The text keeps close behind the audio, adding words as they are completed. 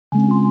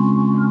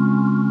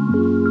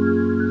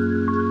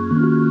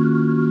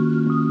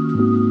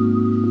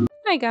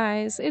Hi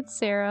guys, it's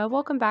Sarah.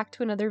 Welcome back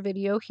to another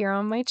video here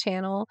on my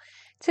channel.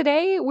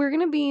 Today we're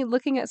going to be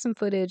looking at some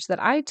footage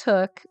that I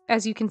took,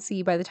 as you can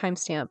see by the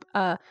timestamp,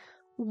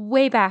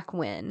 way back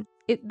when.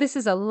 This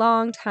is a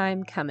long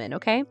time coming,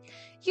 okay?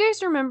 You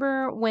guys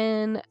remember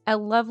when a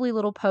lovely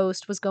little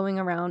post was going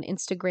around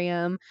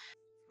Instagram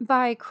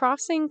by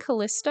Crossing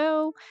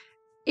Callisto?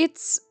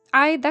 That's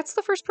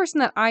the first person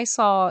that I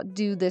saw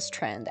do this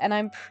trend, and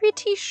I'm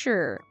pretty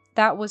sure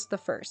that was the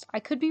first.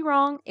 I could be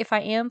wrong. If I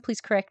am, please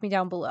correct me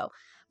down below.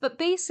 But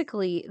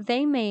basically,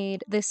 they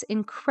made this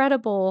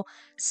incredible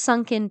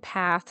sunken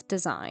path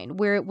design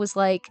where it was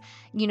like,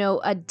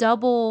 a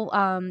double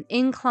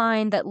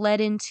incline that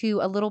led into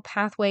a little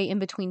pathway in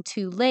between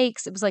two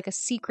lakes. It was like a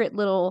secret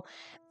little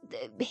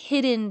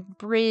hidden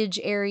bridge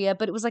area,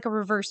 but it was like a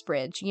reverse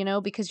bridge,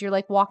 because you're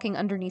like walking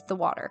underneath the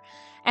water.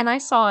 And I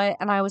saw it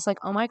and I was like,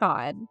 oh my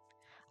God,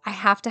 I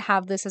have to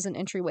have this as an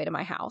entryway to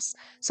my house.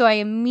 So I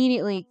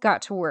immediately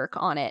got to work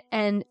on it.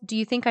 And do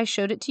you think I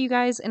showed it to you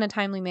guys in a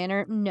timely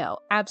manner? No,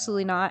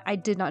 absolutely not. I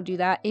did not do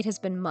that. It has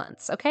been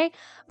months, okay?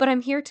 But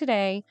I'm here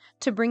today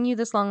to bring you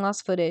this long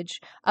lost footage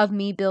of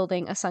me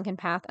building a sunken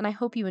path, and I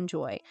hope you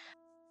enjoy.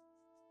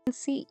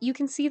 You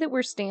can see that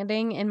we're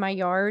standing in my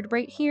yard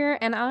right here,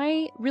 and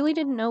I really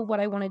didn't know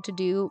what I wanted to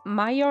do.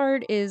 My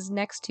yard is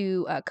next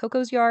to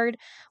Coco's yard.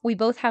 We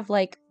both have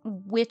like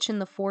witch in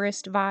the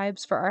forest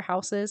vibes for our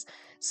houses,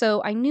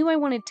 so I knew I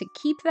wanted to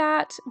keep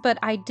that, but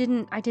I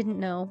didn't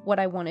know what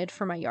I wanted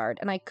for my yard,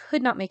 and I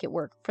could not make it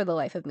work for the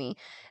life of me.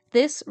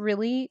 This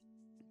really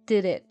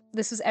did it.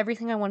 This was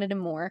everything I wanted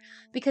and more,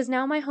 because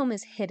now my home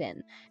is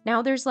hidden.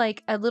 Now there's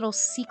like a little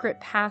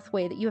secret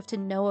pathway that you have to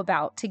know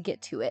about to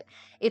get to it.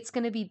 It's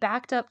going to be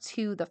backed up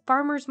to the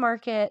farmer's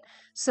market,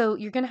 so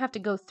you're going to have to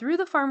go through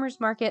the farmer's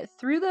market,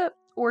 through the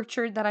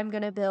orchard that I'm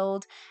going to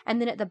build,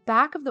 and then at the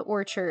back of the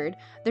orchard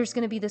there's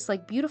going to be this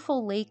like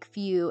beautiful lake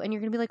view, and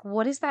you're going to be like,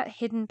 what is that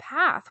hidden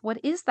path? What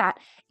is that?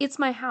 It's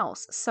my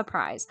house.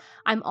 Surprise.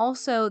 I'm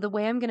also, the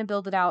way I'm going to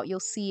build it out, you'll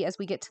see as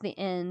we get to the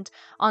end,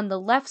 on the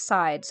left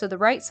side, so the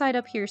right side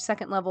up here,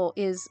 second level,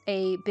 is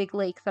a big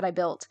lake that I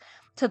built.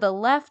 To the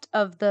left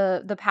of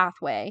the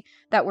pathway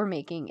that we're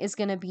making is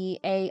going to be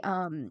a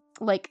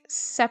like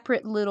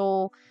separate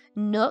little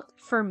nook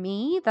for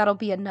me. That'll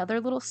be another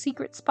little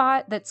secret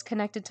spot that's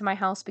connected to my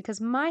house, because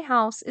my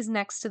house is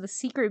next to the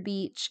secret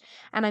beach,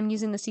 and I'm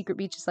using the secret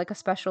beach as like a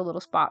special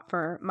little spot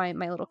for my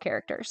little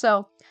character.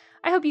 So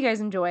I hope you guys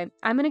enjoy.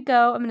 I'm going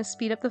to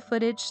speed up the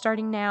footage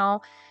starting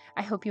now.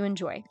 I hope you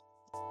enjoy.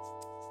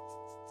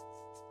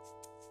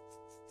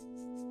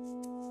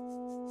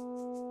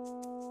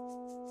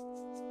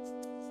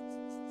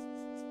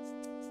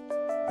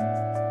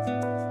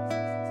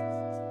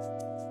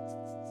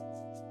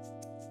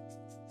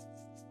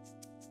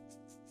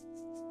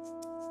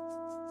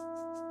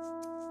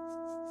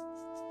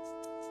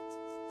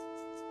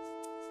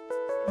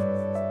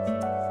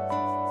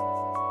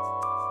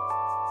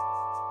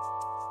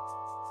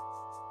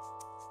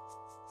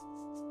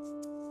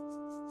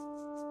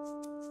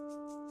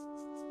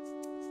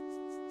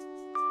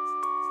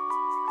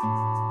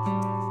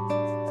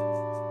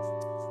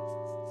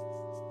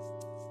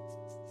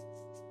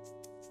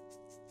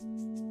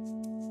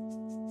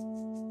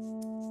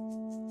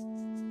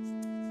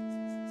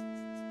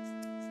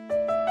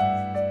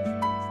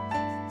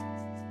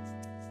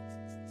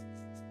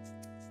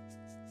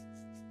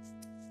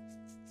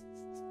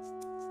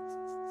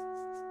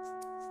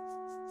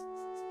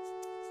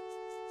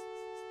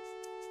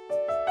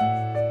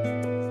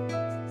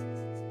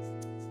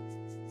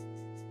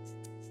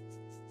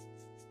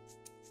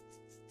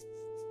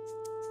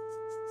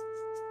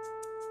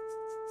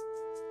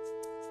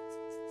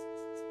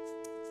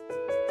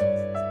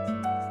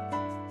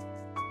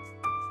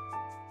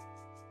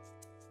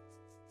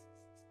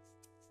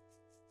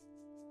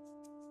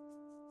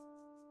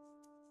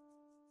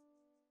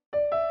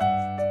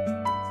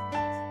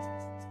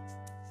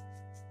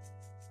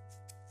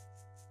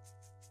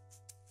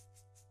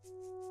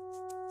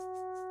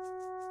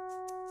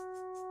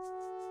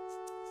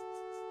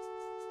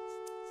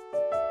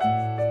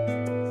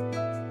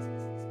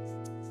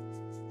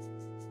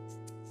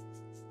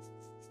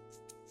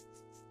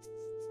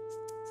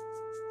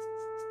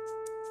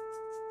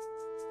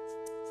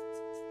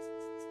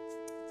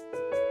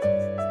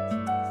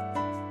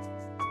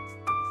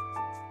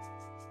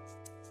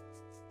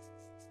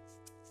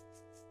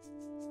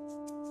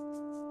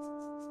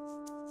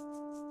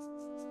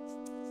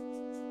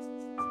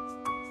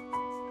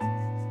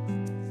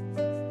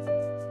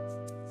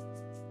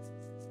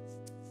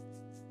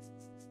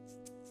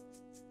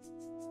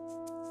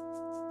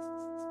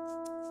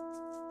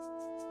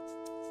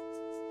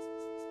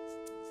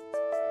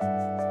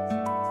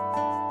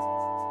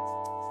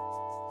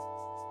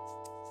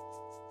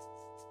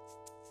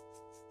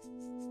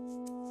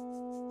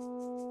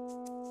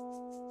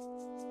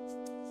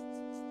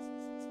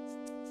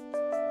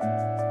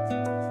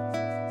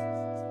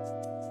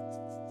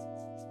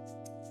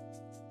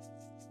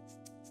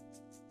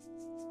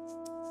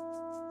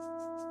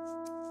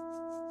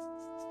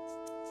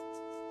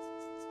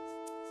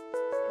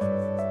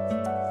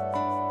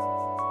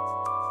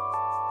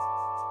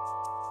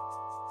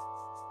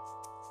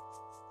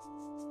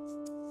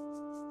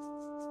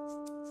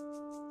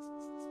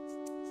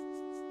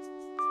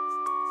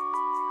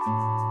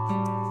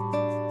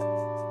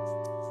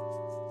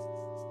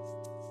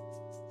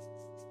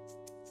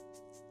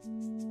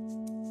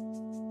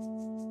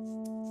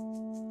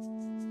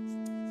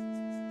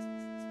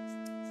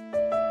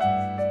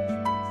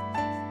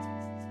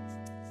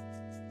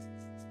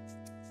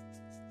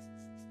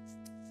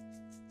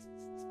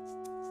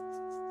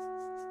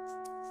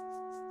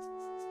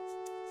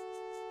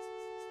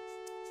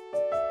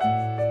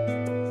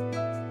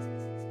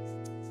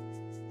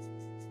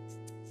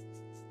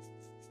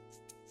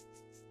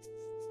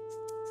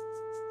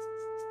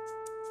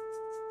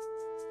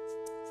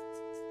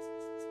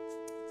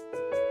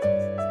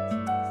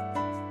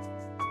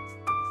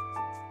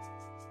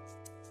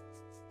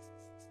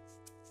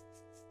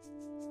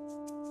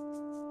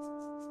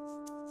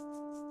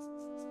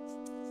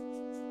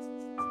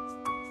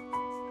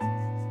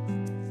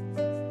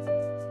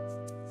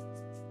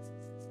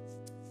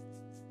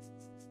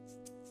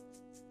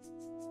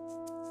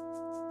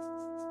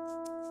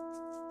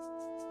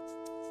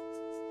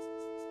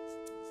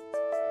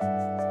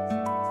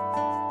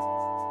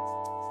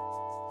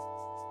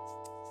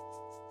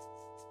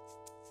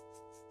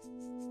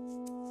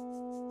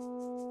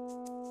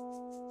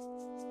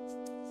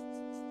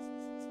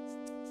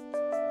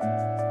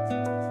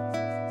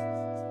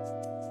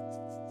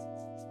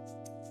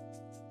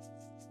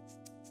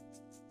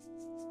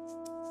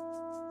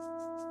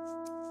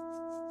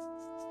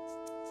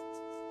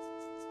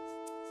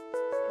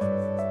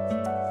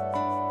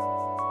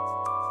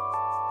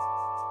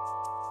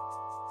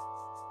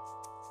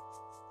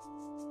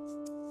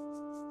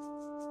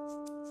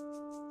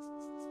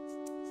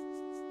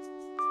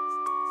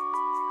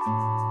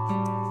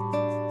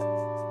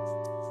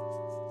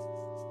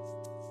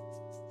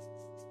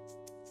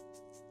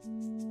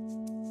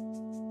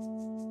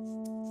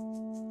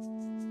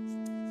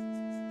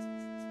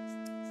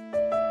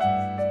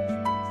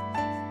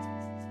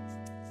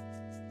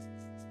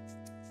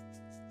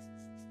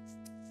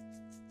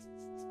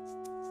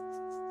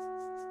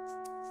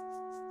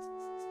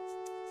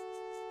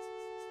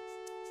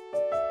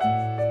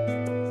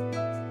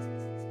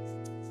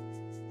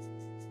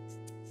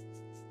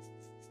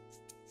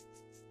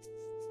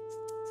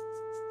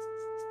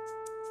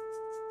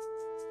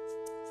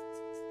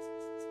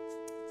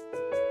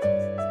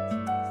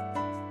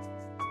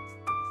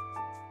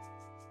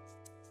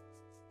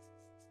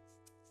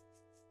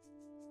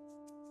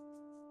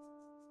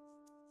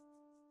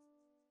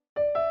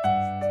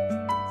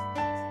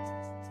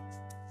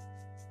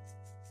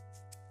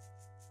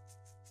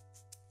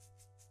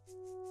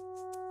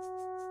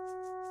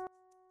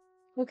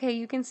 Okay,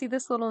 you can see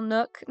this little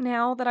nook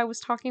now that I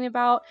was talking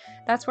about.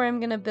 That's where I'm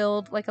going to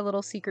build like a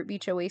little secret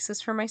beach oasis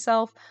for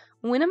myself.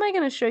 When am I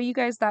going to show you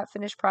guys that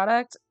finished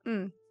product?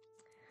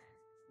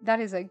 That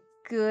is a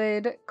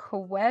good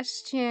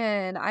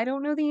question. I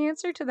don't know the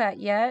answer to that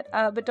yet,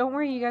 but don't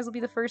worry, you guys will be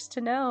the first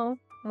to know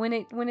when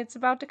it's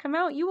about to come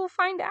out. You will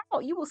find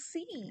out. You will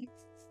see.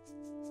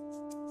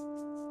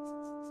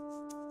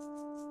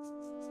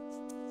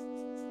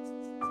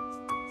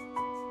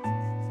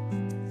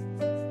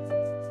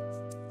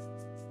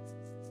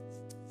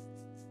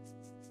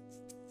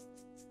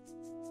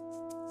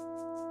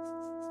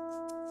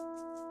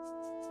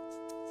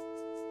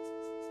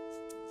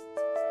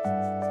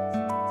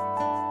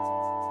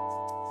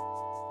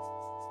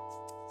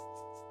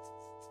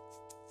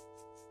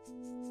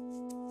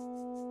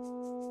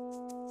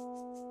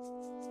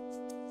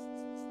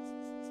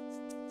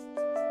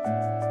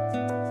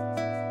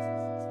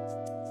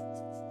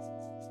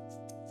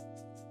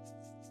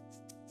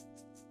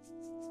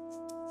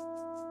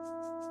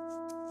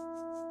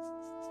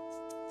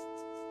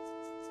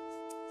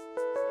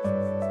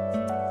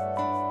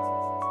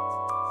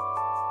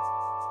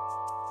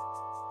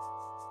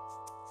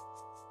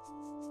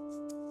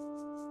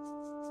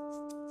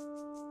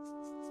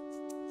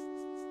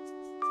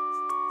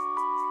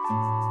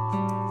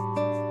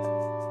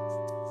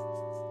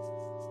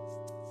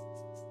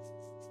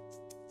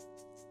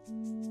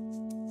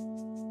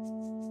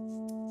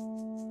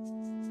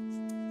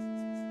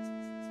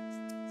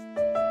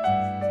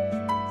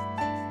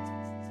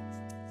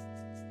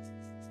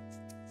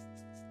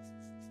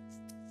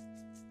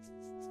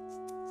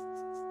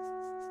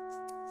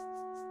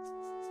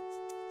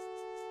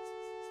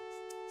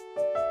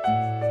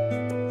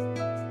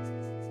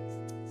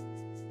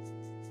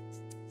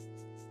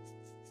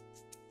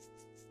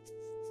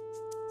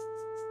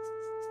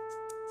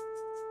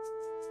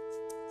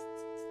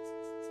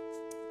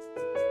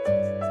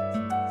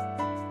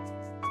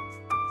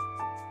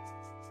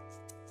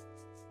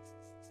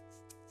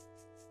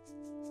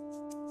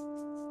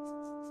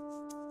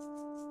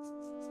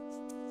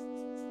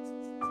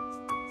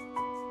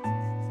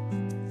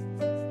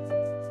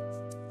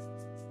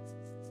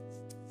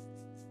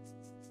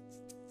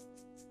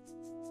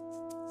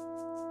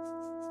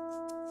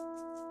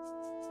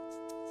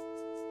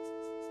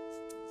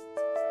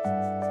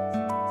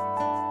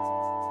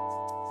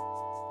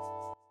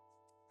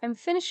 I'm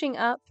finishing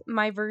up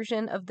my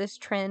version of this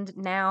trend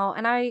now,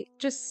 and I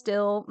just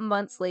still,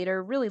 months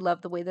later, really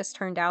love the way this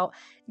turned out.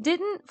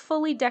 Didn't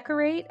fully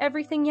decorate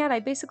everything yet. I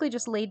basically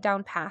just laid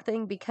down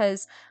pathing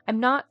because I'm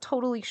not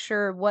totally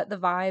sure what the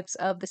vibes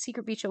of the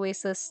Secret Beach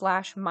Oasis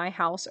 / my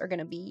house are going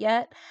to be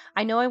yet.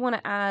 I know I want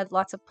to add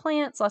lots of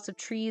plants, lots of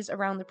trees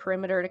around the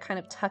perimeter to kind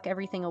of tuck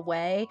everything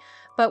away,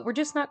 but we're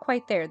just not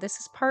quite there. This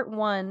is part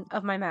 1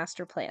 of my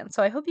master plan,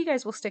 so I hope you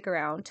guys will stick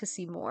around to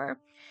see more.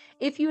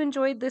 If you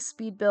enjoyed this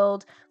speed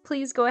build,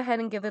 please go ahead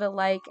and give it a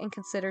like and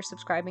consider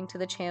subscribing to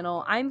the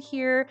channel. I'm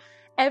here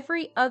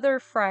every other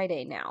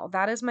Friday now.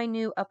 That is my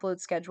new upload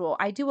schedule.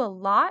 I do a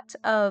lot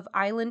of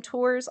island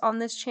tours on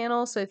this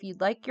channel, so if you'd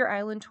like your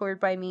island toured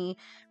by me,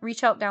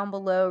 reach out down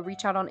below,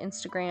 reach out on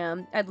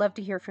Instagram. I'd love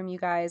to hear from you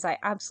guys. I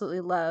absolutely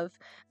love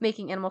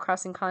making Animal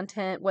Crossing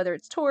content, whether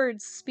it's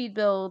tours, speed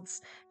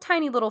builds,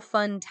 tiny little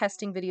fun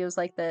testing videos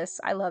like this.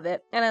 I love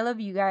it, and I love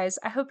you guys.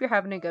 I hope you're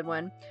having a good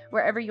one.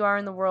 Wherever you are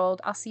in the world,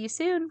 I'll see you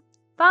soon.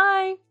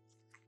 Bye!